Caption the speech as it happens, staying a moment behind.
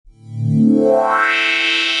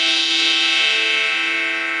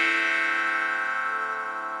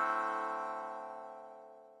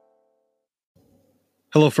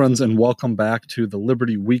Hello, friends, and welcome back to the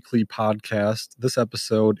Liberty Weekly podcast. This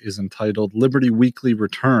episode is entitled Liberty Weekly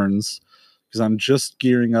Returns, because I'm just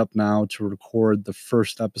gearing up now to record the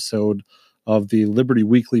first episode of the Liberty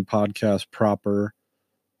Weekly podcast proper,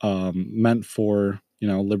 meant for,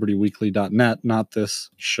 libertyweekly.net, not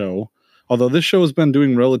this show. Although this show has been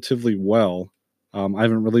doing relatively well. I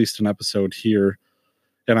haven't released an episode here,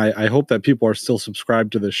 and I hope that people are still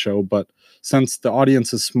subscribed to this show, but since the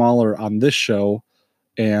audience is smaller on this show,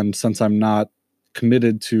 and since I'm not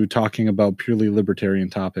committed to talking about purely libertarian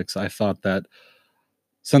topics, I thought that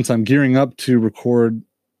since I'm gearing up to record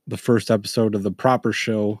the first episode of the proper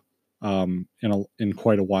show in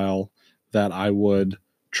quite a while, that I would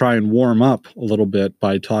try and warm up a little bit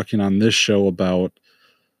by talking on this show about,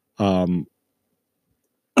 on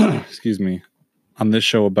this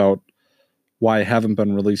show about why I haven't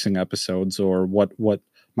been releasing episodes, or what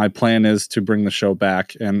my plan is to bring the show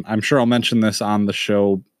back. And I'm sure I'll mention this on the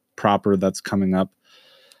show proper that's coming up.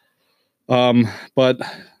 But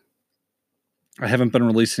I haven't been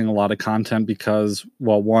releasing a lot of content because,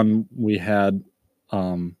 well, one, we had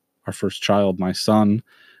our first child, my son,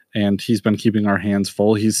 and he's been keeping our hands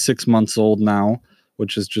full. He's 6 months old now,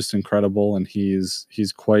 which is just incredible. And he's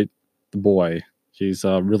quite the boy. He's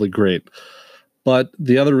really great. But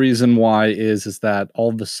the other reason why is that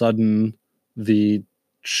all of a sudden the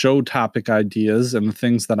show topic ideas and the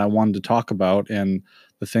things that I wanted to talk about and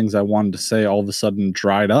the things I wanted to say all of a sudden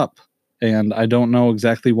dried up. And I don't know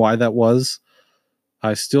exactly why that was.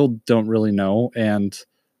 I still don't really know. And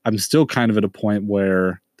I'm still kind of at a point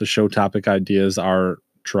where the show topic ideas are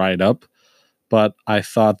dried up. But I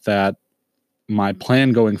thought that my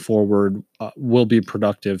plan going forward will be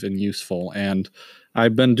productive and useful. And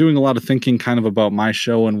I've been doing a lot of thinking kind of about my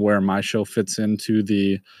show and where my show fits into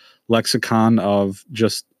the lexicon of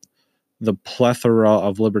just the plethora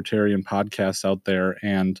of libertarian podcasts out there,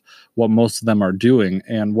 and what most of them are doing,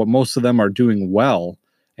 and what most of them are doing well,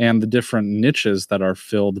 and the different niches that are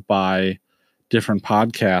filled by different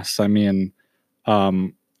podcasts. I mean,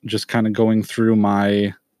 just kind of going through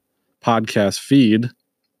my podcast feed,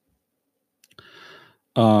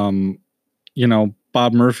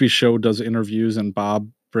 Bob Murphy's show does interviews, and Bob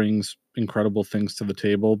brings incredible things to the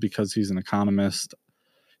table because he's an economist,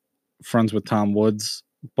 friends with Tom Woods,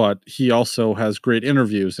 but he also has great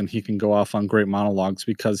interviews, and he can go off on great monologues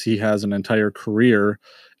because he has an entire career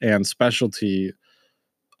and specialty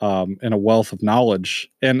and a wealth of knowledge.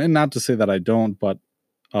 And not to say that I don't, but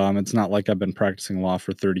it's not like I've been practicing law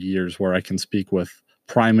for 30 years where I can speak with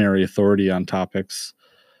primary authority on topics.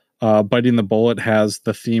 Biting the Bullet has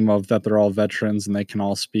the theme of that they're all veterans and they can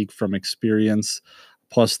all speak from experience.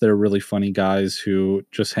 Plus, they're really funny guys who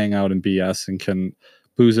just hang out and BS and can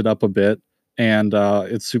booze it up a bit. And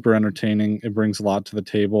it's super entertaining. It brings a lot to the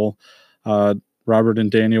table. Robert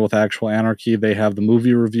and Daniel with Actual Anarchy, they have the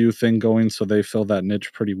movie review thing going, so they fill that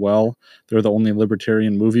niche pretty well. They're the only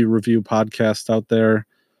libertarian movie review podcast out there.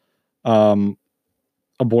 A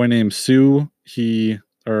boy named Sue, he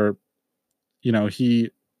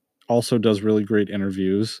also does really great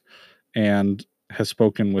interviews and has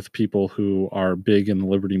spoken with people who are big in the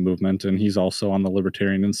liberty movement, and he's also on the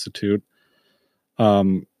Libertarian Institute.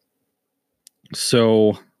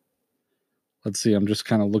 So let's see, I'm just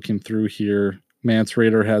kind of looking through here. Mance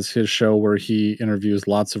Raider has his show where he interviews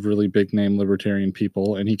lots of really big name libertarian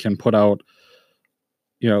people, and he can put out,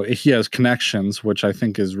 he has connections, which I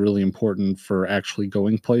think is really important for actually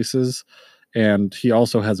going places. And he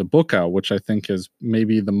also has a book out, which I think is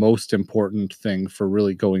maybe the most important thing for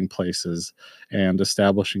really going places and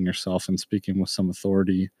establishing yourself and speaking with some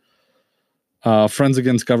authority. Friends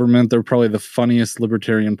Against Government, they're probably the funniest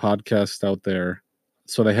libertarian podcast out there.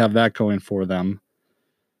 So they have that going for them.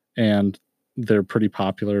 And they're pretty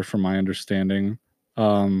popular from my understanding.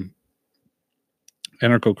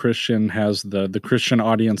 Anarcho-Christian has the Christian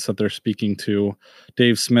audience that they're speaking to.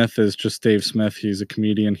 Dave Smith is just Dave Smith. He's a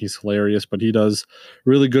comedian. He's hilarious, but he does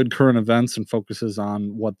really good current events and focuses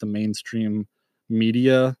on what the mainstream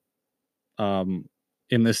media in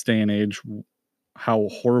this day and age, how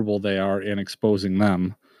horrible they are in exposing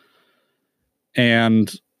them.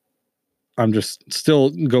 And I'm just still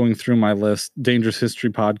going through my list. Dangerous History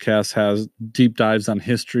Podcast has deep dives on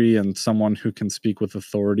history and someone who can speak with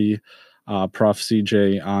authority. Prof.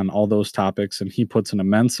 CJ on all those topics, and he puts an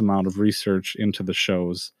immense amount of research into the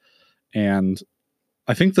shows. And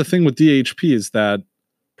I think the thing with DHP is that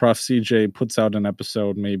Prof. CJ puts out an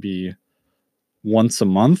episode maybe once a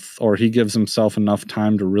month, or he gives himself enough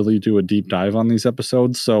time to really do a deep dive on these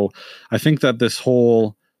episodes. So I think that this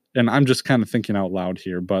whole, and I'm just kind of thinking out loud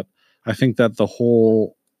here, but I think that the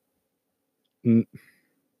whole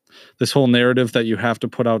this whole narrative that you have to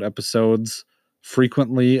put out episodes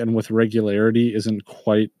frequently and with regularity isn't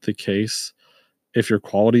quite the case if your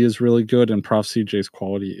quality is really good, and Prof. CJ's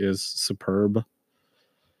quality is superb.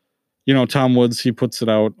 Tom Woods, he puts it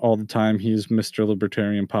out all the time. He's Mr.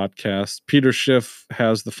 Libertarian Podcast. Peter Schiff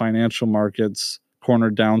has the financial markets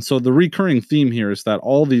cornered down. So the recurring theme here is that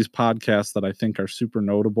all these podcasts that I think are super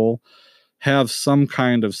notable have some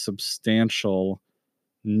kind of substantial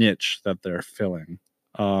niche that they're filling.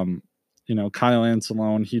 Kyle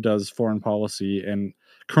Anselone, he does foreign policy and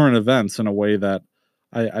current events in a way that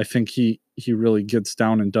I think he really gets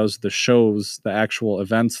down and does the shows, the actual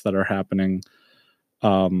events that are happening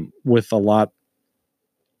with a lot.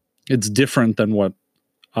 It's different than what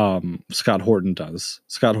Scott Horton does.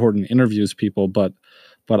 Scott Horton interviews people, but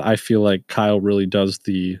I feel like Kyle really does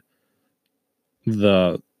he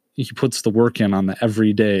puts the work in on the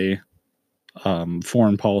everyday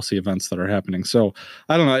foreign policy events that are happening. So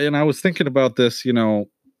I don't know. And I was thinking about this,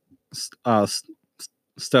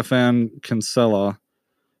 Stefan Kinsella,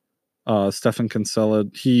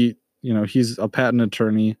 he's a patent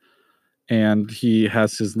attorney and he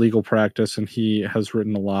has his legal practice, and he has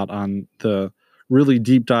written a lot on the really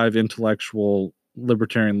deep dive intellectual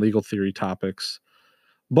libertarian legal theory topics.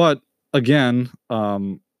 But again,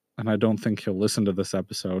 and I don't think he'll listen to this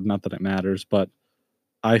episode, not that it matters, but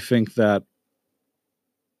I think that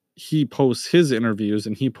he posts his interviews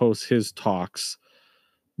and he posts his talks,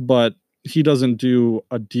 but he doesn't do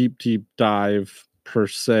a deep dive per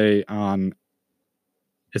se on,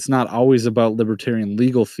 it's not always about libertarian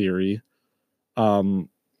legal theory. And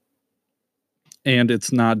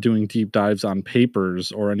it's not doing deep dives on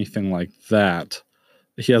papers or anything like that.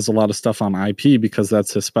 He has a lot of stuff on IP because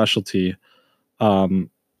that's his specialty. And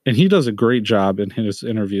he does a great job in his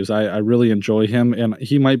interviews. I really enjoy him, and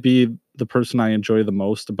he might be the person I enjoy the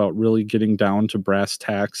most about really getting down to brass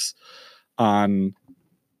tacks on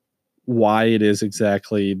why it is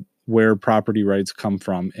exactly where property rights come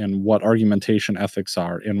from and what argumentation ethics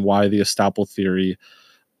are and why the estoppel theory,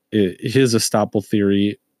 his estoppel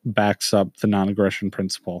theory, backs up the non-aggression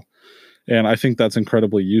principle. And I think that's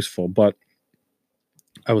incredibly useful. But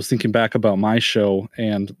I was thinking back about my show,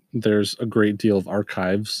 and there's a great deal of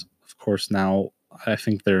archives. Of course, now I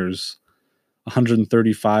think there's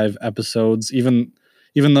 135 episodes, even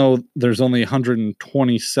though there's only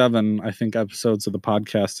 127, I think, episodes of the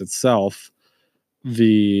podcast itself.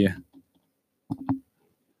 There's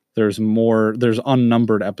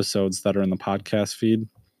unnumbered episodes that are in the podcast feed.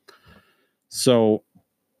 So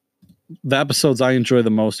the episodes I enjoy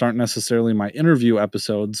the most aren't necessarily my interview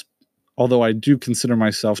episodes, although I do consider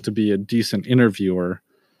myself to be a decent interviewer.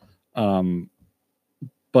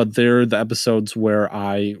 But they're the episodes where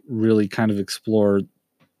I really kind of explore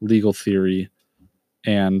legal theory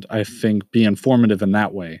and I think be informative in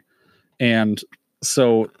that way. And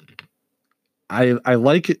so I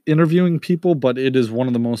like interviewing people, but it is one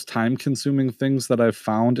of the most time-consuming things that I've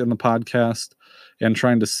found in the podcast, and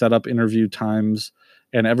trying to set up interview times.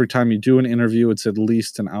 And every time you do an interview, it's at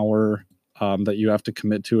least an hour that you have to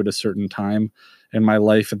commit to at a certain time. And my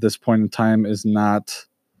life at this point in time is not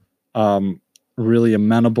really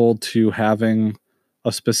amenable to having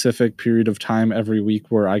a specific period of time every week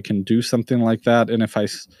where I can do something like that. And if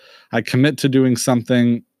I commit to doing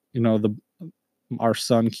something, our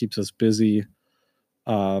son keeps us busy.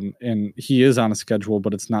 And he is on a schedule,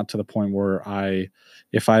 but it's not to the point where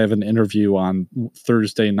if I have an interview on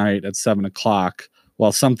Thursday night at 7:00,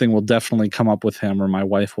 well, something will definitely come up with him, or my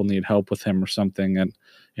wife will need help with him or something. And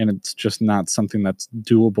it's just not something that's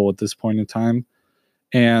doable at this point in time.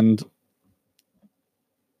 And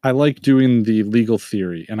I like doing the legal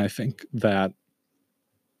theory, and I think that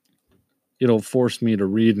it'll force me to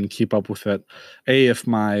read and keep up with it. If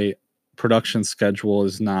my production schedule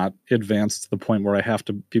is not advanced to the point where I have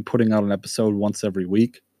to be putting out an episode once every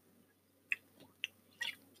week.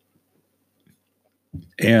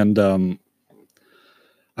 And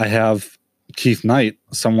I have Keith Knight,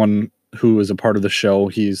 someone who is a part of the show.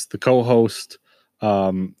 He's the co-host,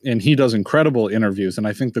 and he does incredible interviews. And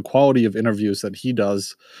I think the quality of interviews that he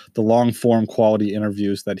does, the long form quality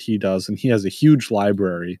interviews that he does, and he has a huge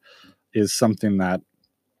library, is something that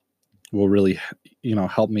will really,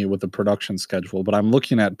 help me with the production schedule. But I'm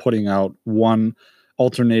looking at putting out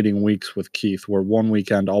alternating weeks with Keith, where one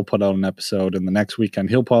weekend I'll put out an episode and the next weekend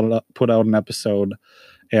he'll put out an episode.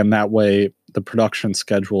 And that way the production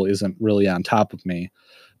schedule isn't really on top of me.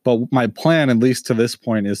 But my plan, at least to this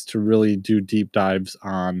point, is to really do deep dives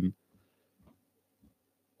on,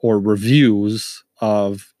 or reviews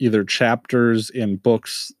of, either chapters in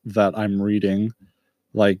books that I'm reading.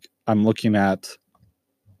 Like I'm looking at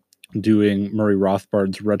doing Murray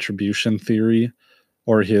Rothbard's retribution theory,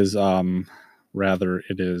 or his rather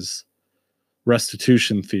it is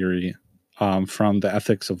restitution theory, from the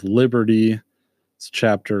Ethics of Liberty. It's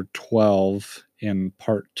chapter 12 in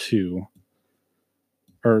part 2,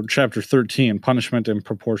 or chapter 13, Punishment and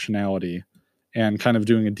Proportionality, and kind of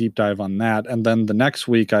doing a deep dive on that. And then the next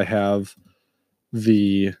week I have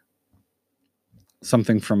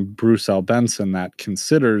something from Bruce L. Benson that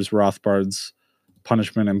considers Rothbard's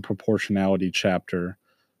punishment and proportionality chapter,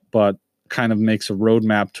 but kind of makes a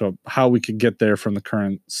roadmap to how we could get there from the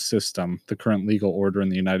current system, the current legal order in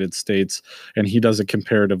the United States. And he does a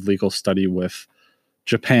comparative legal study with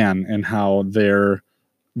Japan and how their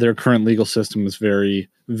current legal system is very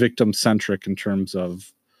victim centric in terms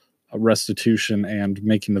of restitution and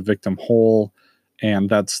making the victim whole. And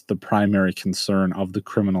that's the primary concern of the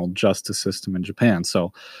criminal justice system in Japan.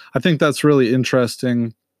 So I think that's really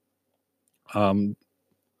interesting.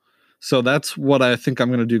 So that's what I think I'm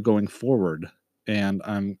going to do going forward. And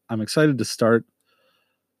I'm excited to start,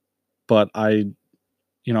 but I'm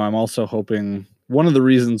also hoping, one of the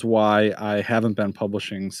reasons why I haven't been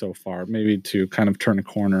publishing so far, maybe to kind of turn a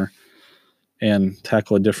corner and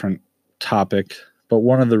tackle a different topic, but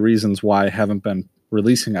one of the reasons why I haven't been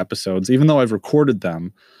releasing episodes, even though I've recorded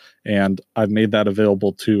them and I've made that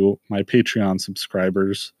available to my Patreon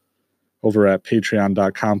subscribers over at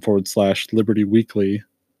patreon.com/Liberty Weekly.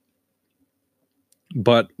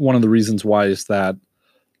 But one of the reasons why is that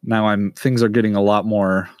now things are getting a lot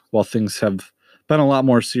more, things have been a lot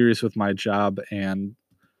more serious with my job, and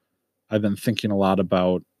I've been thinking a lot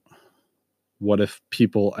about what if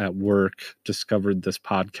people at work discovered this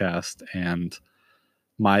podcast and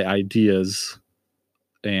my ideas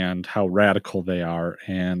and how radical they are,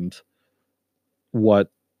 and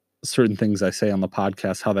what certain things I say on the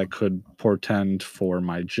podcast, how that could portend for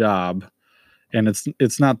my job. And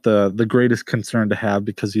it's not the greatest concern to have,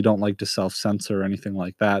 because you don't like to self-censor or anything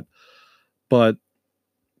like that. But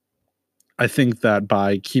I think that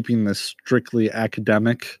by keeping this strictly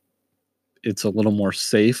academic, it's a little more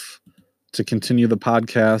safe to continue the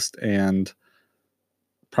podcast and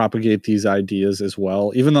propagate these ideas as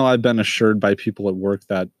well. Even though I've been assured by people at work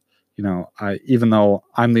that, even though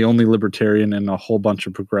I'm the only libertarian in a whole bunch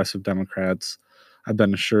of progressive Democrats, I've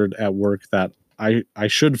been assured at work that I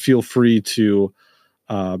should feel free to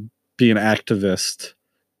be an activist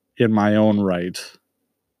in my own right,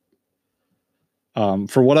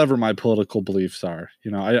 for whatever my political beliefs are.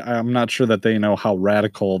 I'm not sure that they know how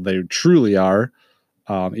radical they truly are,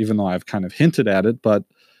 even though I've kind of hinted at it. But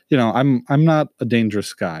I'm not a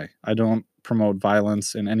dangerous guy. I don't promote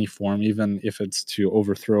violence in any form, even if it's to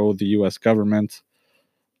overthrow the U.S. government.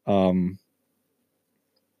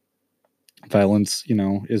 Violence,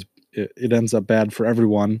 it ends up bad for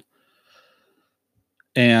everyone.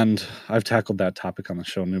 And I've tackled that topic on the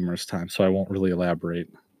show numerous times, so I won't really elaborate.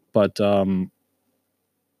 But I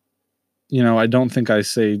don't think I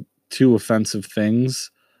say too offensive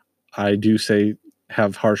things. I do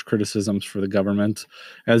have harsh criticisms for the government,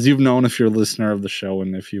 as you've known if you're a listener of the show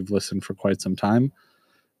and if you've listened for quite some time.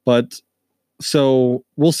 But so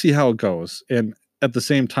we'll see how it goes. And at the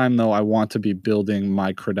same time, though, I want to be building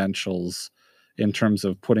my credentials in terms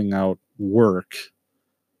of putting out work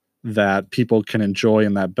that people can enjoy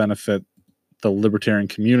and that benefit the libertarian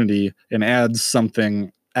community and adds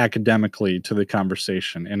something academically to the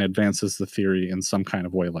conversation and advances the theory in some kind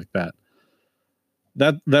of way like that.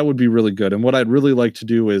 That would be really good. And what I'd really like to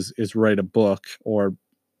do is write a book, or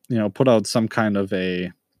put out some kind of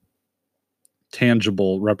a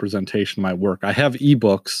tangible representation of my work. I have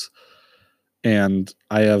ebooks and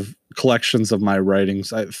I have collections of my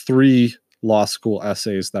writings. I have 3 law school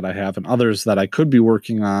essays that I have, and others that I could be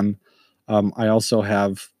working on. I also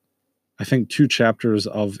have, I think, 2 chapters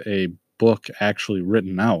of a book actually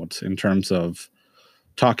written out in terms of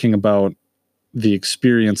talking about the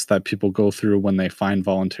experience that people go through when they find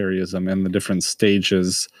voluntarism and the different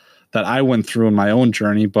stages that I went through in my own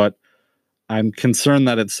journey. But I'm concerned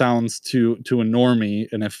that it sounds to a normie,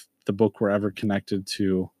 and if the book were ever connected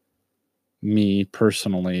to me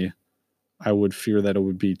personally, I would fear that it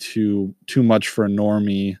would be too much for a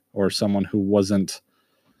normie or someone who wasn't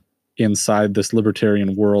inside this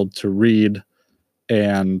libertarian world to read.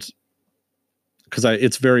 And because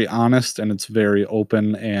it's very honest and it's very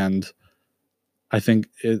open, and I think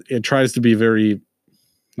it tries to be very,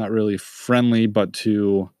 not really friendly, but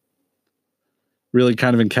to really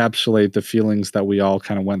kind of encapsulate the feelings that we all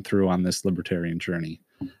kind of went through on this libertarian journey.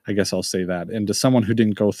 I guess I'll say that. And to someone who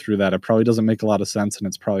didn't go through that, it probably doesn't make a lot of sense, and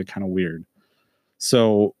it's probably kind of weird.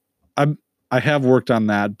 So I have worked on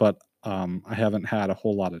that, but I haven't had a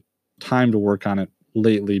whole lot of time to work on it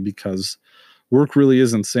lately because work really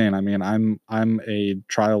is insane. I mean, I'm a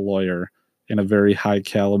trial lawyer in a very high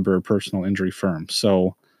caliber personal injury firm.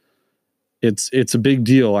 So it's a big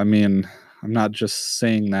deal. I mean, I'm not just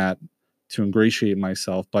saying that to ingratiate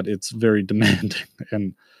myself, but it's very demanding.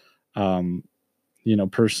 And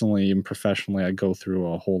personally and professionally, I go through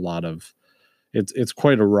a whole lot of it's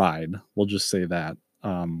quite a ride. We'll just say that.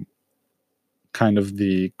 Kind of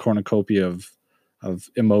the cornucopia of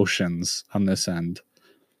emotions on this end.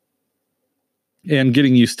 And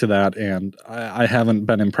getting used to that. And I haven't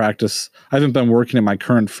been in practice. I haven't been working at my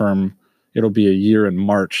current firm. It'll be a year in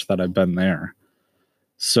March that I've been there.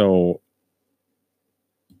 So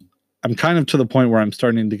I'm kind of to the point where I'm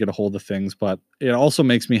starting to get a hold of things, but it also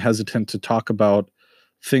makes me hesitant to talk about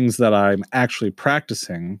things that I'm actually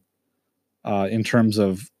practicing in terms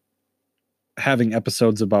of having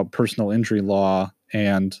episodes about personal injury law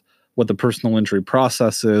and what the personal injury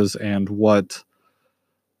process is and what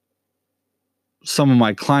some of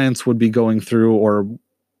my clients would be going through, or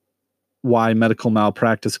why medical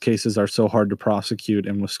malpractice cases are so hard to prosecute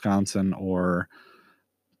in Wisconsin, or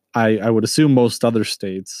I would assume most other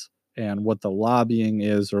states, and what the lobbying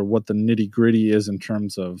is, or what the nitty gritty is in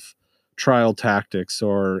terms of trial tactics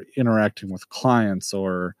or interacting with clients,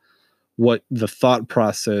 or what the thought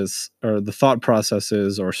process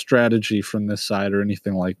is or strategy from this side or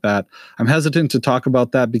anything like that. I'm hesitant to talk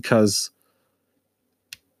about that because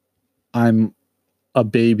I'm a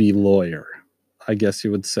baby lawyer, I guess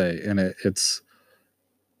you would say. And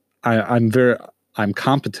I'm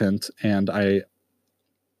competent and I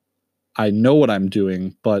know what I'm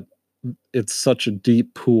doing, but it's such a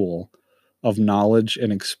deep pool of knowledge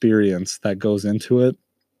and experience that goes into it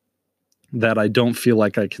that I don't feel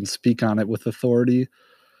like I can speak on it with authority.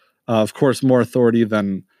 Of course, more authority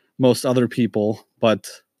than most other people, but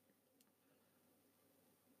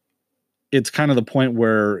it's kind of the point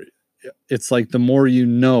where it's like the more you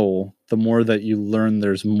know, the more that you learn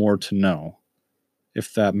there's more to know,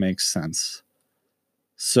 if that makes sense.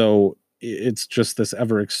 So it's just this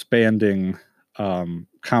ever expanding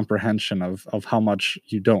comprehension of how much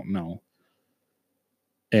you don't know.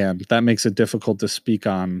 And that makes it difficult to speak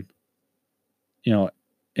on,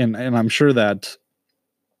 and I'm sure that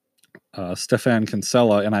Stefan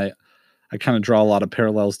Kinsella, and I kind of draw a lot of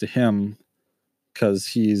parallels to him because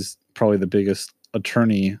he's probably the biggest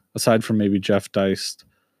attorney, aside from maybe Jeff Deist,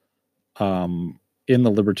 in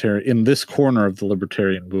this corner of the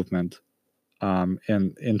libertarian movement,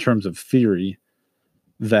 and in terms of theory,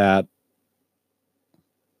 that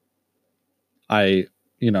I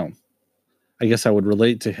guess I would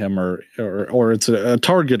relate to him, or it's a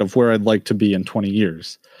target of where I'd like to be in 20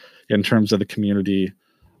 years in terms of the community.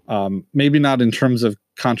 Maybe not in terms of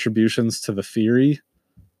contributions to the theory,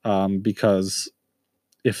 because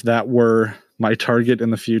if that were my target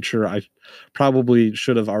in the future, I probably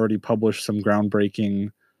should have already published some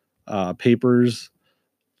groundbreaking papers.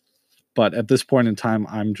 But at this point in time,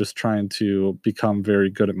 I'm just trying to become very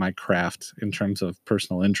good at my craft in terms of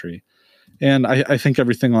personal injury. And I think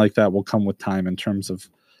everything like that will come with time in terms of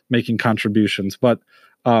making contributions. But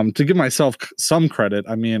to give myself some credit,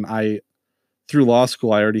 I mean, through law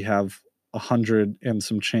school, I already have 100 and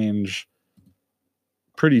some change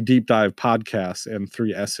pretty deep dive podcasts and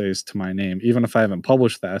 3 essays to my name, even if I haven't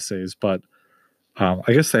published the essays. But I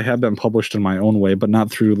guess they have been published in my own way, but not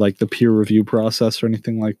through like the peer review process or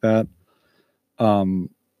anything like that.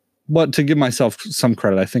 But to give myself some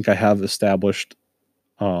credit, I think I have established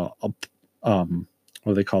what do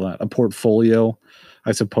they call that? A portfolio,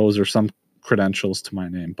 I suppose, or some credentials to my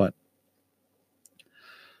name. But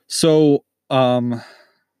so I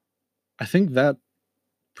think that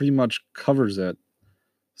pretty much covers it.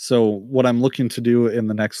 So what I'm looking to do in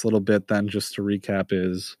the next little bit, then, just to recap,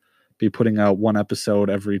 is be putting out one episode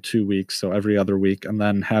every 2 weeks, so every other week, and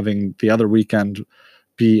then having the other weekend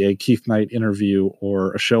be a Keith Knight interview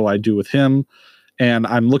or a show I do with him. And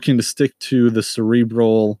I'm looking to stick to the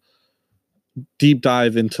cerebral deep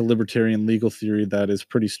dive into libertarian legal theory that is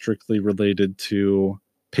pretty strictly related to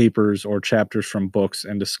papers or chapters from books,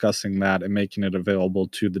 and discussing that and making it available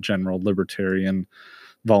to the general libertarian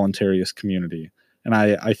voluntarist community. And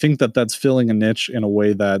I think that that's filling a niche in a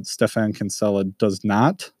way that Stefan Kinsella does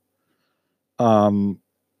not.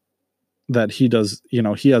 That he does,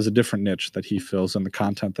 he has a different niche that he fills in the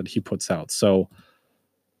content that he puts out. So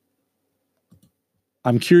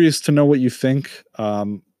I'm curious to know what you think.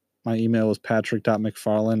 My email is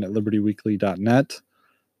patrick.mcfarlane@libertyweekly.net.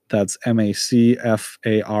 That's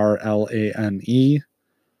MACFARLANE.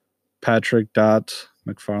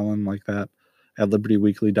 Patrick.mcfarlane, like that, at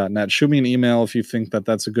libertyweekly.net. Shoot me an email if you think that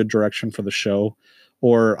that's a good direction for the show,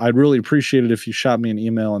 or I'd really appreciate it if you shot me an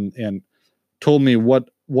email and told me what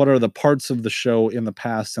are the parts of the show in the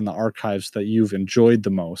past in the archives that you've enjoyed the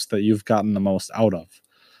most, that you've gotten the most out of,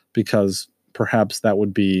 because perhaps that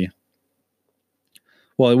would be,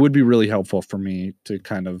 well, it would be really helpful for me to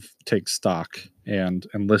kind of take stock and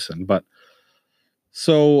listen. But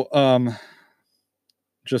so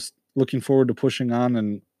just looking forward to pushing on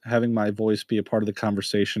and having my voice be a part of the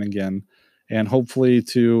conversation again, and hopefully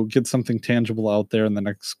to get something tangible out there in the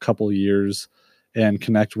next couple of years and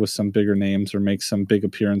connect with some bigger names or make some big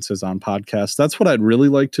appearances on podcasts. That's what I'd really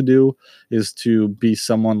like to do, is to be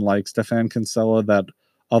someone like Stefan Kinsella, that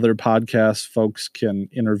other podcast folks can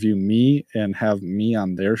interview me and have me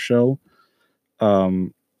on their show.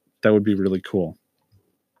 That would be really cool.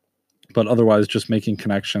 But otherwise, just making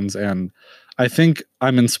connections. And I think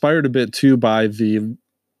I'm inspired a bit too by the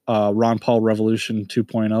Ron Paul Revolution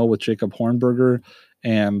 2.0 with Jacob Hornberger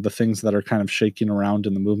and the things that are kind of shaking around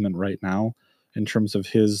in the movement right now in terms of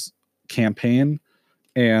his campaign.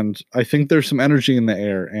 And I think there's some energy in the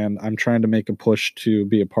air, and I'm trying to make a push to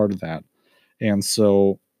be a part of that. And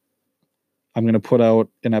so I'm going to put out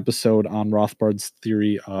an episode on Rothbard's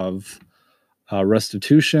theory of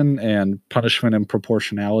restitution and punishment and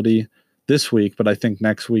proportionality this week, but I think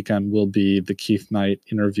next weekend will be the Keith Knight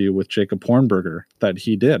interview with Jacob Hornberger that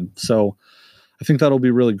he did. So I think that'll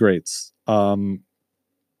be really great. All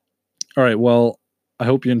right. Well, I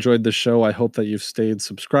hope you enjoyed the show. I hope that you've stayed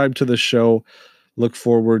subscribed to this show. Look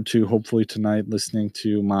forward to hopefully tonight listening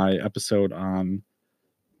to my episode on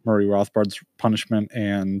Murray Rothbard's punishment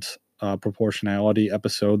and proportionality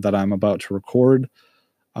episode that I'm about to record.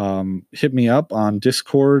 Hit me up on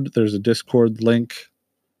Discord. There's a Discord link.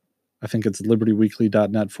 I think it's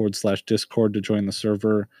libertyweekly.net/Discord to join the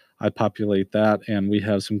server. I populate that, and we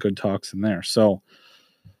have some good talks in there. So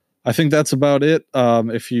I think that's about it.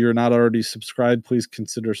 If you're not already subscribed, please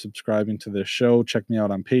consider subscribing to this show. Check me out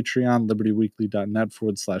on Patreon,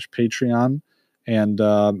 libertyweekly.net/Patreon, and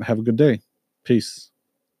have a good day. Peace.